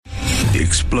The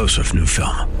explosive new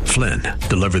film, Flynn,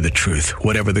 deliver the truth,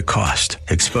 whatever the cost,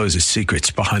 exposes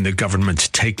secrets behind the government's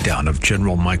takedown of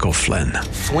General Michael Flynn.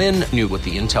 Flynn knew what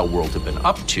the intel world had been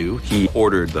up to. He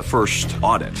ordered the first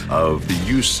audit of the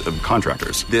use of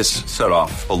contractors. This set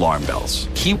off alarm bells.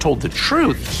 He told the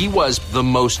truth. He was the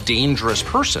most dangerous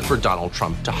person for Donald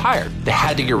Trump to hire. They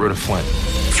had to get rid of Flynn.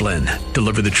 Flynn,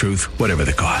 deliver the truth, whatever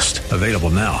the cost. Available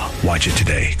now. Watch it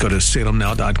today. Go to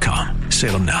salemnow.com.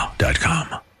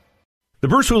 salemnow.com. The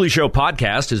Bruce Hooley Show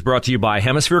podcast is brought to you by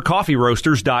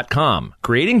HemisphereCoffeeRoasters.com.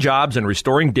 Creating jobs and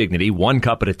restoring dignity one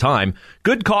cup at a time.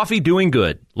 Good coffee doing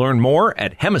good. Learn more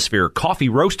at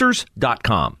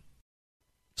HemisphereCoffeeRoasters.com.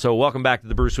 So welcome back to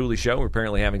the Bruce Hooley Show. We're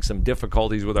apparently having some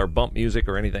difficulties with our bump music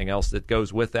or anything else that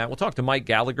goes with that. We'll talk to Mike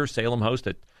Gallagher, Salem host,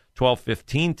 at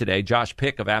 12:15 today. Josh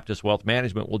Pick of Aptus Wealth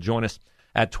Management will join us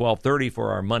at 12:30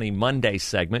 for our Money Monday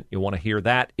segment. You'll want to hear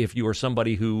that if you are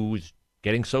somebody who's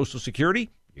getting Social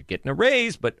Security. You're getting a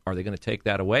raise, but are they going to take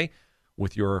that away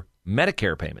with your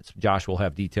Medicare payments? Josh will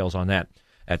have details on that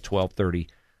at 12:30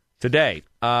 today.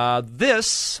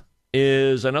 This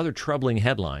is another troubling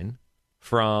headline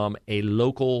from a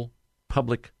local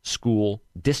public school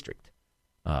district.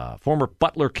 Former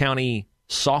Butler County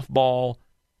softball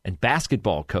and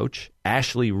basketball coach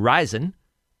Ashley Risen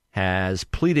has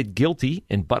pleaded guilty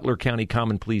in Butler County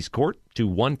Common Pleas Court to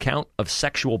 1 count of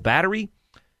sexual battery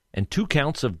and 2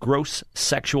 counts of gross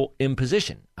sexual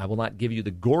imposition. I will not give you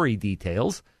the gory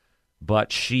details,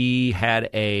 but she had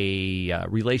a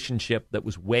relationship that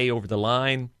was way over the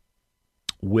line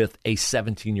with a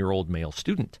 17-year-old male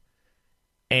student.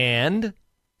 And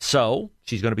so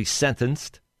she's going to be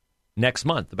sentenced next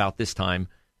month, about this time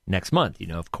next month. You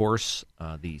know, of course,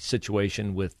 the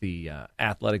situation with the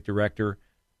athletic director,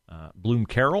 Bloom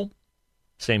Carroll,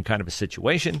 same kind of a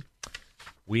situation.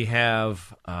 We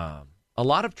have a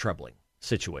lot of troubling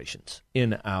situations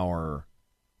in our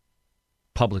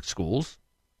public schools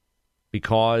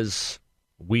because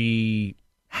we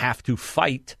have to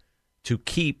fight to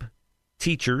keep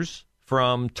teachers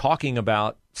from talking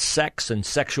about sex and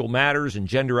sexual matters and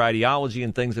gender ideology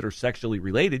and things that are sexually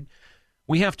related.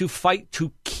 We have to fight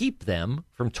to keep them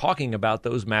from talking about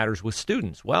those matters with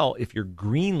students. Well, if you're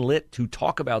greenlit to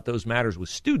talk about those matters with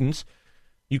students,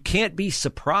 you can't be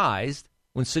surprised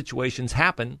when situations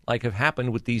happen, like have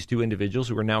happened with these 2 individuals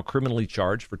who are now criminally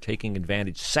charged for taking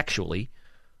advantage sexually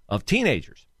of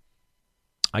teenagers.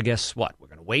 I guess what? We're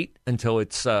going to wait until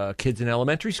it's kids in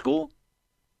elementary school?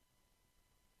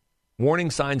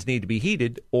 Warning signs need to be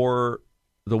heeded, or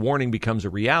the warning becomes a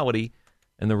reality,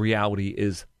 and the reality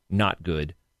is not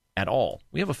good at all.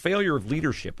 We have a failure of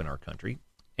leadership in our country,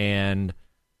 and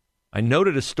I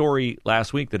noted a story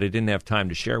last week that I didn't have time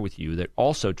to share with you that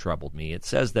also troubled me. It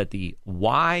says that the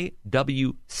YWCA,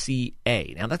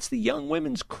 now that's the Young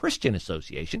Women's Christian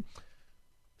Association,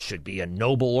 should be a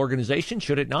noble organization,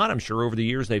 should it not? I'm sure over the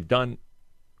years they've done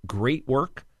great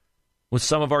work with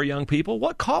some of our young people.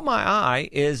 What caught my eye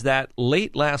is that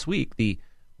late last week, the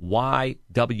YWCA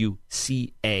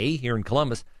here in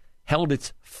Columbus held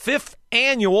its 5th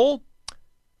annual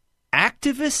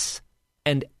Activists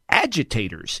and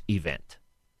Agitators event.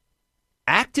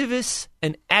 Activists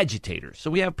and agitators. So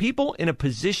we have people in a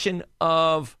position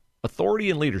of authority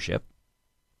and leadership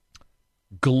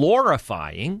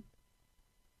glorifying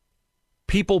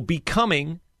people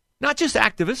becoming not just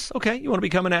activists. Okay, you want to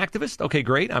become an activist? Okay,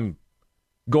 great. I'm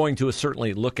going to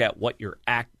certainly look at what you're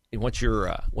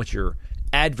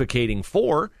advocating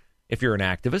for. If you're an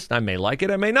activist, I may like it,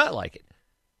 I may not like it.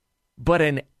 But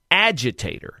an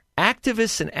agitator,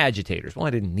 activists and agitators. Well, I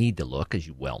didn't need to look, as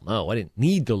you well know. I didn't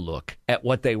need to look at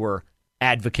what they were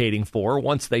advocating for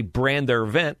once they brand their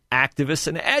event activists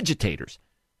and agitators.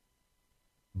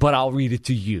 But I'll read it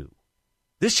to you.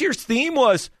 This year's theme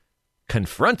was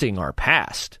confronting our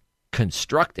past,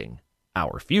 constructing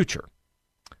our future.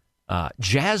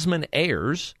 Jasmine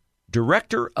Ayers,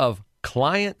 director of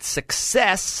client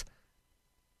success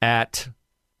at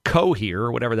Cohere,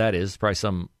 or whatever that is, probably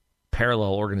some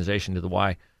parallel organization to the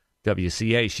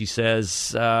YWCA. She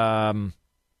says,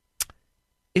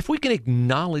 if we can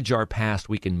acknowledge our past,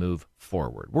 we can move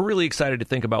forward. We're really excited to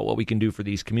think about what we can do for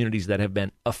these communities that have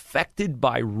been affected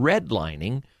by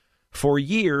redlining for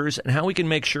years and how we can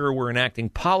make sure we're enacting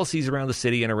policies around the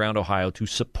city and around Ohio to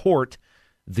support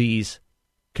these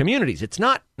communities. It's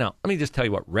not, now, let me just tell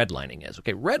you what redlining is.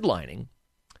 Okay, redlining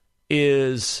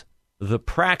is the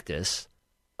practice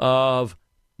of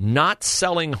not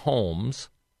selling homes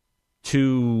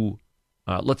to,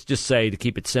 let's just say, to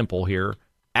keep it simple here,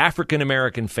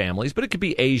 African-American families, but it could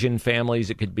be Asian families,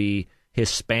 it could be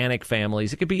Hispanic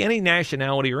families, it could be any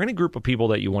nationality or any group of people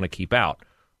that you want to keep out.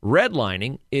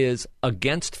 Redlining is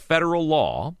against federal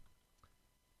law,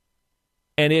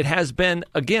 and it has been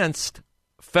against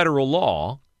federal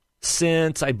law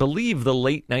since, I believe, the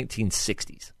late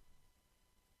 1960s.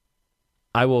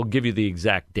 I will give you the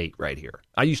exact date right here.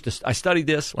 I studied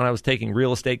this when I was taking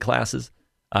real estate classes.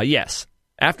 Yes,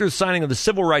 after the signing of the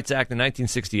Civil Rights Act in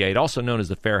 1968, also known as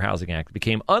the Fair Housing Act, it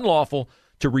became unlawful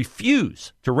to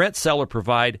refuse to rent, sell, or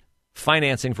provide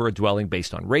financing for a dwelling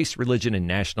based on race, religion, and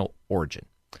national origin.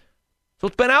 So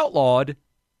it's been outlawed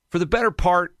for the better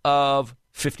part of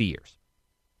 50 years.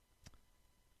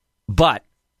 But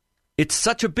it's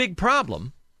such a big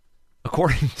problem,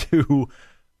 according to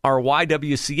our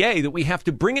YWCA, that we have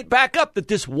to bring it back up that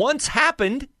this once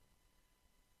happened,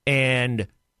 and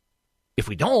if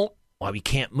we don't, why we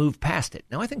can't move past it.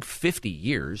 Now, I think 50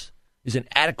 years is an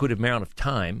adequate amount of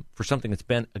time for something that's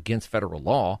been against federal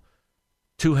law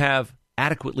to have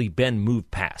adequately been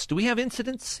moved past. Do we have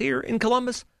incidents here in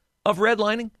Columbus of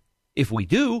redlining? If we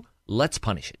do, let's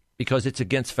punish it because it's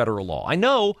against federal law. I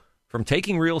know from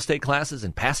taking real estate classes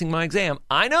and passing my exam,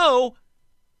 I know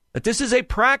that this is a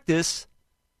practice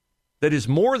that is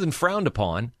more than frowned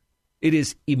upon. It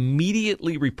is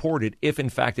immediately reported if, in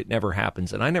fact, it never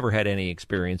happens. And I never had any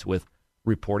experience with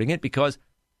reporting it because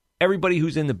everybody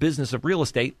who's in the business of real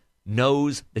estate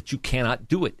knows that you cannot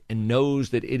do it and knows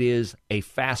that it is a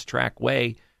fast-track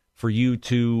way for you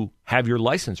to have your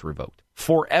license revoked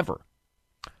forever.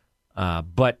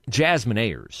 But Jasmine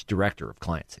Ayers, Director of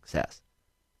Client Success,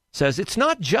 says it's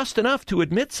not just enough to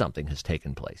admit something has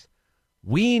taken place.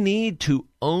 We need to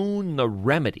own the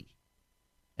remedy.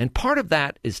 And part of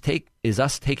that is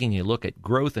us taking a look at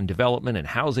growth and development and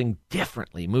housing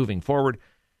differently moving forward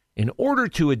in order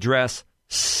to address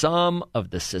some of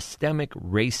the systemic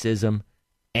racism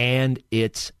and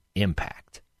its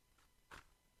impact.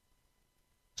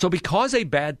 So because a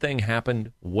bad thing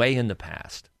happened way in the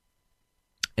past,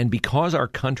 and because our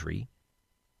country,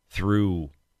 through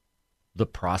the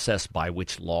process by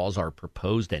which laws are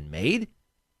proposed and made,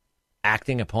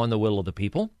 acting upon the will of the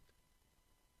people,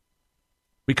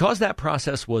 because that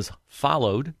process was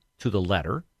followed to the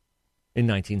letter in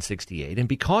 1968, and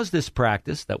because this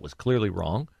practice that was clearly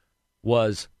wrong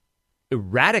was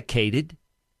eradicated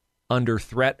under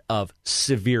threat of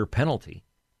severe penalty,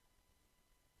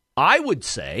 I would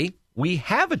say we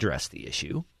have addressed the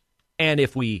issue. And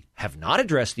if we have not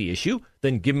addressed the issue,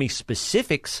 then give me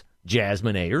specifics,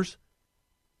 Jasmine Ayers,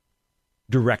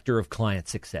 Director of Client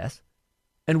Success,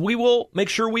 and we will make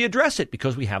sure we address it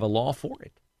because we have a law for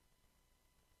it.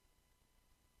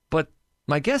 But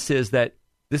my guess is that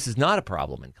this is not a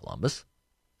problem in Columbus,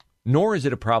 nor is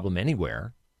it a problem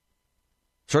anywhere,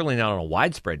 certainly not on a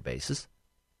widespread basis.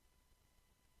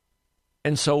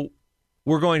 And so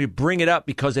we're going to bring it up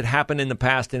because it happened in the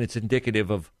past and it's indicative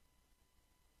of,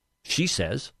 she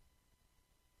says,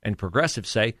 and progressives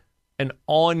say, an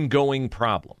ongoing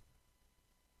problem.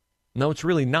 No, it's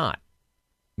really not.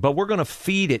 But we're going to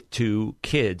feed it to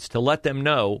kids to let them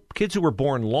know, kids who were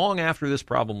born long after this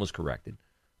problem was corrected,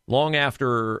 long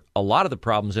after a lot of the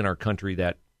problems in our country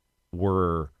that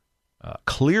were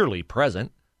clearly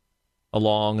present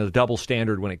along the double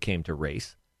standard when it came to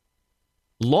race.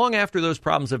 Long after those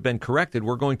problems have been corrected,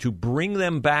 we're going to bring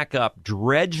them back up,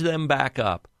 dredge them back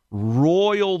up,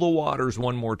 roil the waters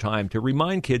one more time to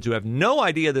remind kids who have no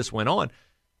idea this went on.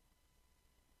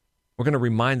 We're going to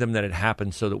remind them that it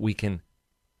happened so that we can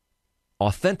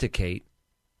authenticate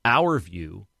our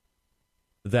view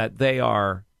that they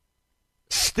are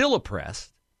still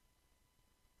oppressed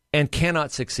and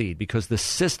cannot succeed because the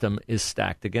system is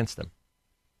stacked against them.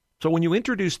 So when you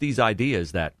introduce these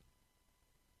ideas that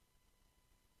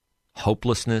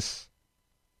hopelessness,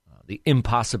 the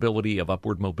impossibility of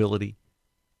upward mobility,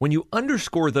 when you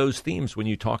underscore those themes when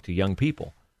you talk to young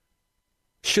people,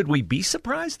 should we be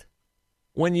surprised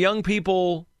when young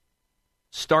people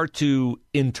start to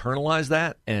internalize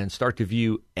that and start to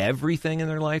view everything in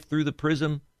their life through the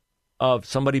prism of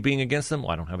somebody being against them?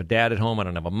 Well, I don't have a dad at home. I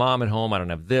don't have a mom at home. I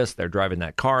don't have this. They're driving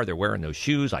that car. They're wearing those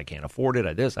shoes. I can't afford it.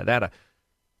 I this, I that.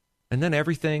 And then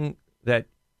everything that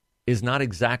is not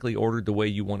exactly ordered the way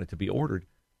you want it to be ordered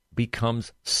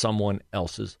becomes someone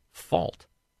else's fault.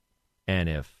 And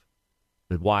if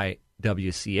the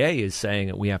YWCA is saying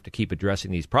that we have to keep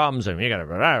addressing these problems and you got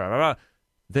to,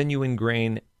 then you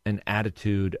ingrain an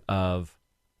attitude of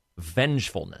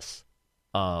vengefulness,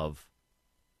 of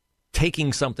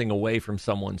taking something away from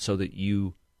someone so that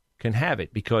you can have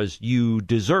it because you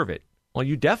deserve it. Well,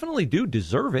 you definitely do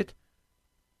deserve it,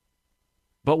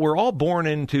 but we're all born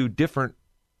into different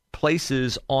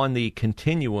places on the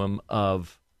continuum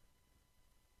of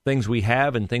things we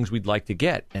have and things we'd like to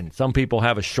get. And some people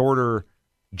have a shorter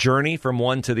journey from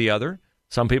one to the other.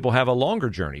 Some people have a longer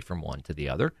journey from one to the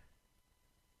other.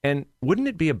 And wouldn't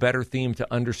it be a better theme to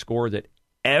underscore that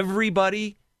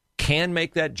everybody can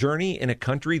make that journey in a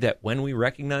country that when we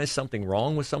recognize something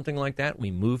wrong with something like that,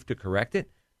 we move to correct it?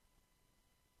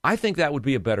 I think that would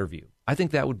be a better view. I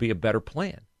think that would be a better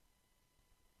plan.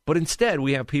 But instead,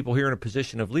 we have people here in a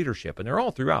position of leadership, and they're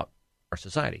all throughout our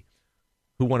society,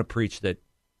 who want to preach that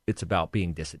it's about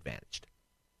being disadvantaged.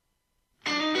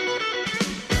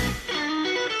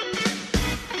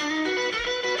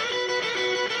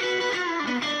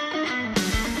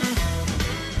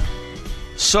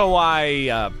 So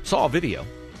I saw a video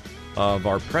of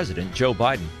our president, Joe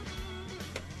Biden,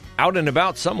 out and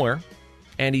about somewhere,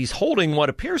 and he's holding what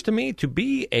appears to me to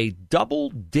be a double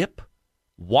dip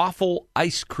waffle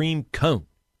ice cream cone.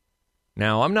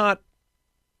 Now, I'm not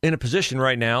in a position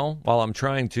right now, while I'm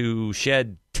trying to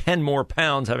shed 10 more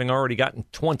pounds, having already gotten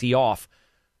 20 off,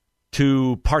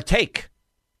 to partake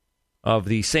of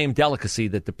the same delicacy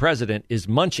that the president is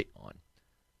munching on.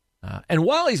 And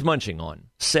while he's munching on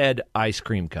said ice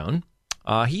cream cone,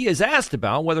 he is asked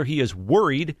about whether he is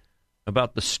worried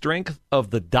about the strength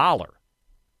of the dollar.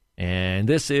 And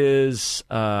this is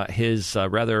his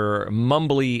rather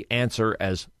mumbly answer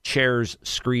as chairs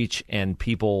screech and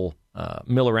people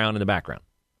mill around in the background.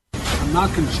 I'm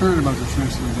not concerned about the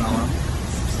strength of the dollar.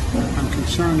 I'm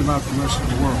concerned about the rest of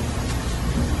the world.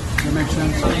 Does that make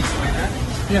sense?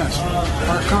 Yes.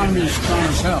 Our economy is strong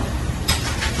as hell.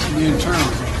 The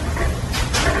internal.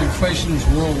 Inflation is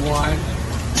worldwide.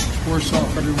 It's worse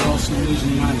off everywhere else than it is in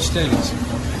the United States.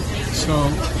 So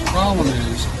the problem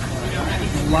is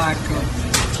the lack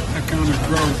of economic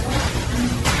growth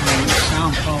and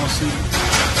sound policy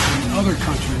in other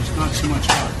countries, not so much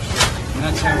ours. And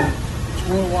that's how it's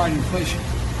worldwide inflation.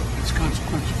 It's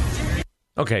consequential.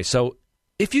 Okay, so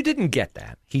if you didn't get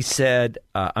that, he said,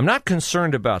 I'm not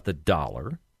concerned about the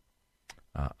dollar.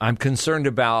 I'm concerned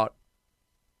about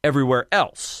everywhere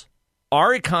else.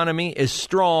 Our economy is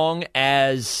strong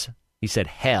as, he said,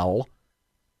 hell.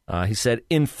 He said,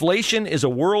 inflation is a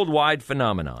worldwide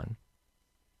phenomenon,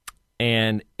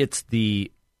 and it's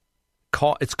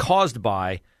caused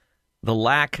by the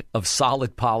lack of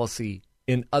solid policy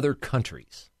in other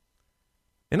countries.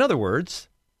 In other words,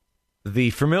 the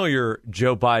familiar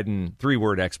Joe Biden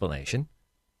three-word explanation,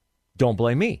 don't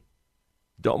blame me.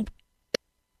 Don't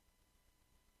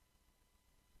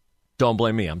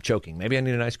blame me. I'm choking. Maybe I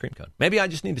need an ice cream cone. Maybe I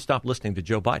just need to stop listening to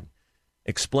Joe Biden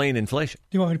explain inflation.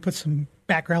 Do you want me to put some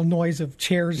background noise of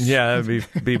chairs? Yeah,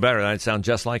 that'd be better. That'd sound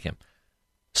just like him.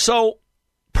 So,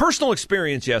 personal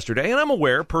experience yesterday, and I'm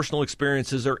aware personal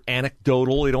experiences are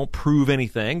anecdotal. They don't prove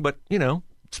anything, but,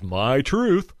 it's my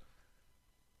truth.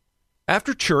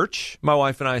 After church, my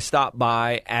wife and I stopped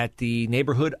by at the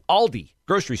neighborhood Aldi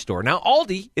grocery store. Now,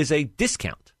 Aldi is a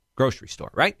discount grocery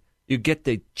store, right? You get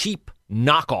the cheap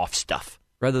knockoff stuff.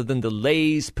 Rather than the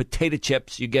Lay's potato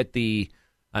chips, you get the,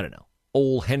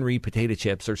 Old Henry potato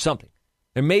chips or something.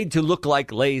 They're made to look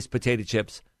like Lay's potato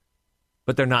chips,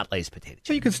 but they're not Lay's potato chips.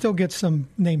 So you can still get some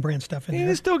name brand stuff in there. You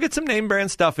can still get some name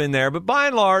brand stuff in there, but by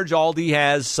and large, Aldi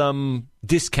has some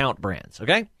discount brands,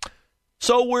 okay?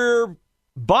 So we're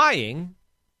buying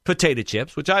potato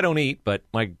chips, which I don't eat, but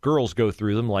my girls go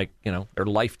through them like, their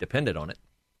life depended on it.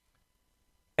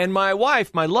 And my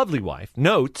wife, my lovely wife,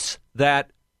 notes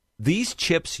that these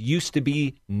chips used to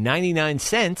be 99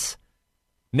 cents.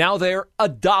 Now they're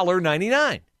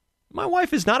 $1.99. My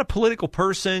wife is not a political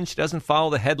person. She doesn't follow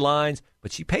the headlines,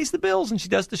 but she pays the bills and she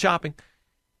does the shopping.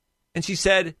 And she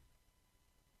said,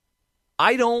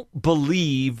 I don't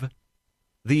believe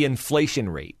the inflation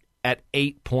rate at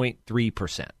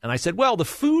 8.3%. And I said, well, the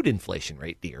food inflation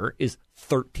rate, dear, is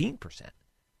 13%.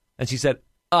 And she said,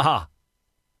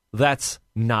 that's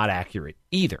not accurate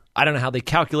either. I don't know how they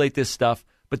calculate this stuff,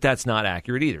 but that's not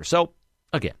accurate either. So,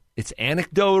 again, it's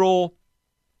anecdotal,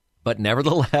 but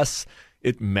nevertheless,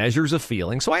 it measures a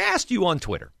feeling. So I asked you on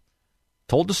Twitter,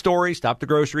 told the story, stopped the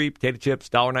grocery, potato chips,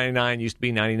 $1.99, used to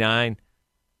be 99.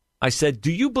 I said,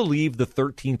 do you believe the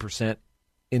 13%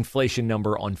 inflation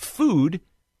number on food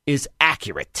is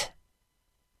accurate?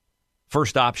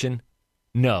 First option,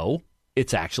 no,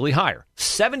 it's actually higher.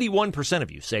 71% of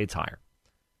you say it's higher.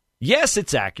 Yes,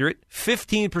 it's accurate.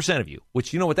 15% of you,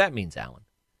 which you know what that means, Alan.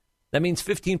 That means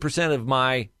 15% of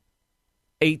my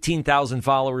 18,000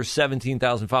 followers,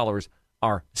 17,000 followers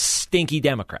are stinky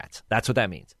Democrats. That's what that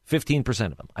means.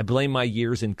 15% of them. I blame my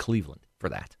years in Cleveland for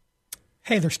that.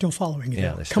 Hey, they're still following you.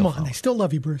 Yeah, Come on, they still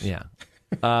love you, Bruce. Yeah.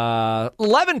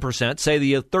 11% say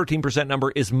the 13%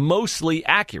 number is mostly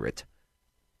accurate.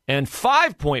 And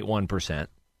 5.1%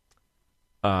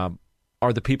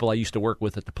 are the people I used to work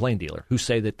with at the Plain Dealer who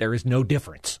say that there is no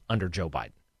difference under Joe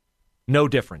Biden. No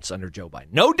difference under Joe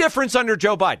Biden. No difference under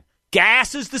Joe Biden.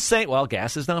 Gas is the same. Well,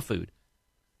 gas is not food.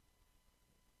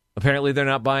 Apparently, they're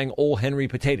not buying Old Henry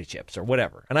potato chips or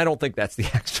whatever. And I don't think that's the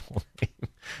actual name.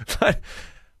 But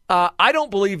I don't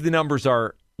believe the numbers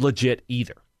are legit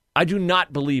either. I do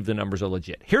not believe the numbers are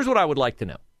legit. Here's what I would like to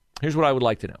know.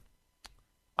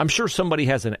 I'm sure somebody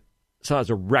has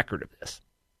a record of this.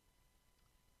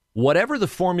 Whatever the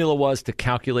formula was to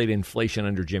calculate inflation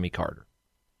under Jimmy Carter,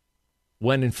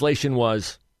 when inflation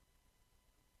was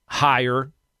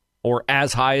higher or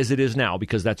as high as it is now,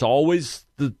 because that's always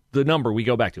the number we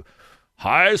go back to,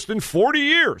 highest in 40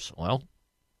 years. Well,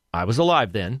 I was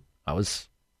alive then. I was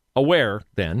aware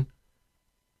then.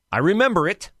 I remember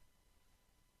it.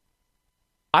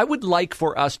 I would like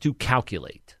for us to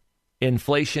calculate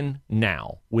inflation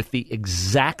now with the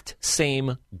exact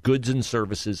same goods and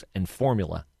services and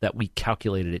formula that we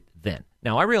calculated it then.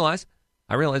 Now, I realize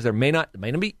there may not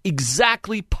be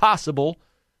exactly possible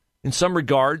in some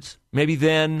regards. Maybe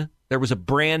then there was a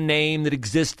brand name that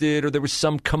existed, or there was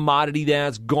some commodity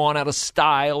that's gone out of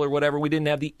style or whatever. We didn't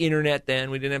have the internet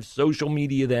then. We didn't have social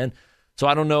media then. So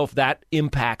I don't know if that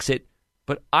impacts it.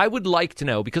 But I would like to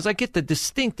know, because I get the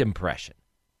distinct impression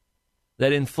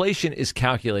that inflation is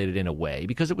calculated in a way,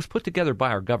 because it was put together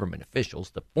by our government officials.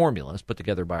 The formula is put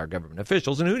together by our government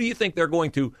officials. And who do you think they're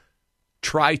going to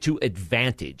try to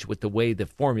advantage with the way the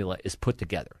formula is put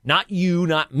together? Not you,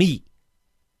 not me.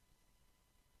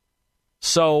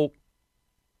 So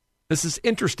this is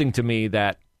interesting to me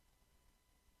that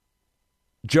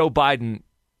Joe Biden,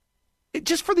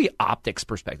 just for the optics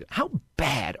perspective, how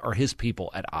bad are his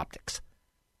people at optics?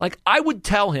 Like, I would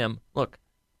tell him, look,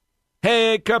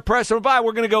 hey, President Biden,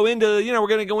 we're going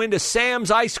to go into Sam's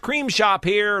ice cream shop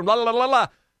here, and blah, blah, blah, blah.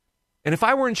 And if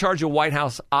I were in charge of White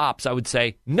House ops, I would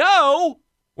say, no,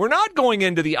 we're not going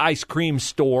into the ice cream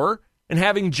store and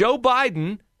having Joe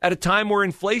Biden at a time where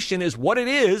inflation is what it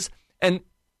is, and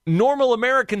normal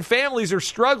American families are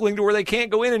struggling to where they can't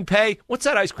go in and pay. What's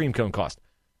that ice cream cone cost?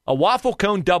 A waffle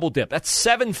cone double dip. That's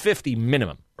 $7.50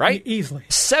 minimum, right? Easily.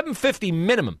 $7.50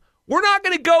 minimum. We're not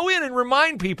going to go in and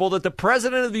remind people that the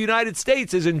President of the United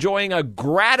States is enjoying a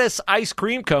gratis ice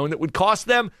cream cone that would cost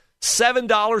them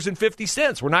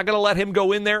 $7.50. We're not going to let him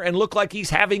go in there and look like he's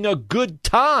having a good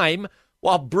time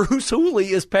while Bruce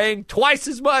Hooley is paying twice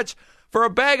as much for a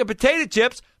bag of potato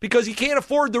chips because he can't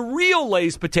afford the real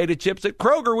Lay's potato chips at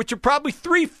Kroger, which are probably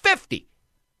 $3.50.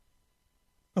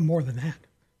 More than that.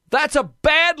 That's a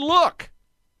bad look.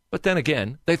 But then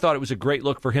again, they thought it was a great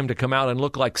look for him to come out and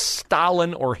look like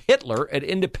Stalin or Hitler at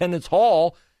Independence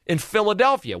Hall in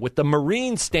Philadelphia with the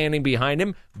Marines standing behind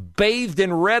him, bathed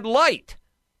in red light.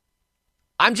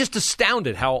 I'm just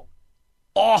astounded how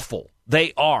awful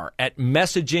they are at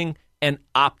messaging and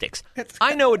optics.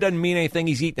 I know it doesn't mean anything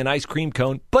he's eating an ice cream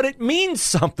cone, but it means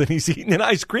something he's eating an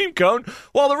ice cream cone,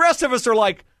 while the rest of us are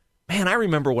like, man, I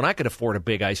remember when I could afford a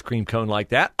big ice cream cone like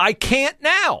that. I can't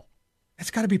now.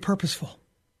 It's got to be purposeful.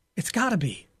 It's got to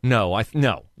be. No,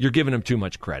 you're giving him too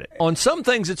much credit. On some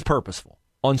things, it's purposeful.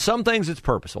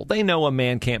 They know a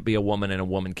man can't be a woman and a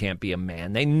woman can't be a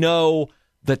man. They know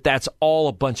that that's all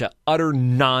a bunch of utter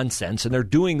nonsense, and they're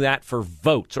doing that for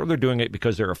votes, or they're doing it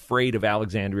because they're afraid of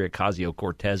Alexandria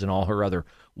Ocasio-Cortez and all her other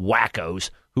wackos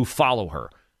who follow her.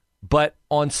 But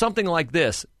on something like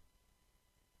this,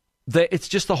 it's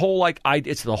just the whole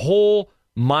it's the whole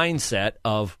mindset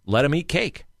of let him eat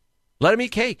cake. Let him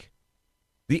eat cake.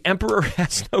 The emperor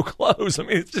has no clothes. I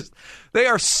mean, it's just, they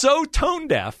are so tone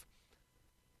deaf.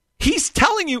 He's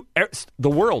telling you, it's the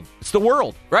world,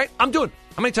 right? How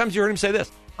many times have you heard him say this?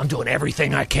 I'm doing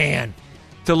everything I can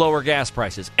to lower gas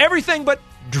prices. Everything but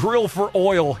drill for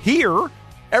oil here.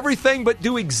 Everything but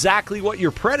do exactly what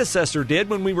your predecessor did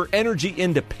when we were energy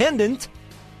independent,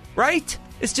 right?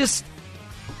 It's just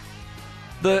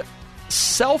the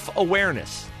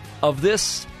self-awareness of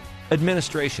this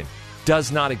administration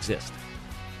does not exist.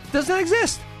 Does not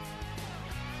exist.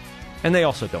 And they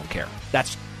also don't care.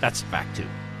 That's fact too.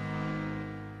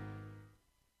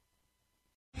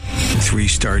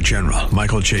 3-star General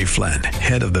Michael J. Flynn,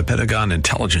 head of the Pentagon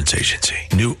Intelligence Agency,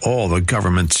 knew all the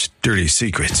government's dirty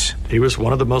secrets. He was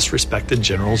one of the most respected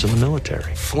generals in the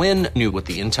military. Flynn knew what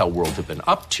the intel world had been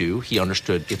up to. He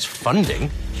understood its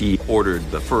funding. He ordered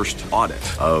the first audit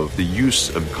of the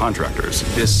use of contractors.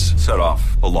 This set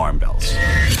off alarm bells.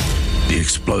 The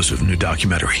explosive new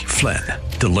documentary, Flynn,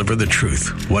 deliver the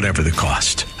truth, whatever the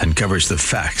cost, and covers the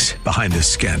facts behind this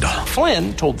scandal.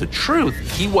 Flynn told the truth.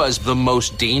 He was the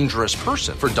most dangerous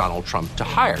person for Donald Trump to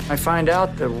hire. I find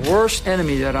out the worst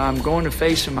enemy that I'm going to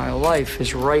face in my life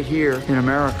is right here in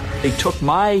America. They took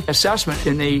my assessment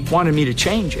and they wanted me to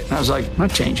change it. And I was like, I'm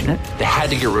not changing it. They had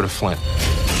to get rid of Flynn.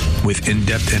 With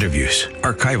in-depth interviews,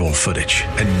 archival footage,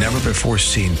 and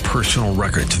never-before-seen personal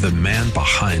records of the man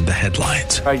behind the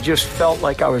headlines. I just felt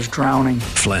like I was drowning.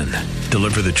 Flynn,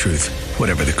 deliver the truth,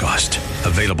 whatever the cost.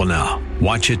 Available now.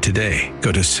 Watch it today.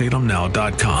 Go to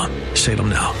salemnow.com.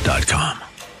 salemnow.com.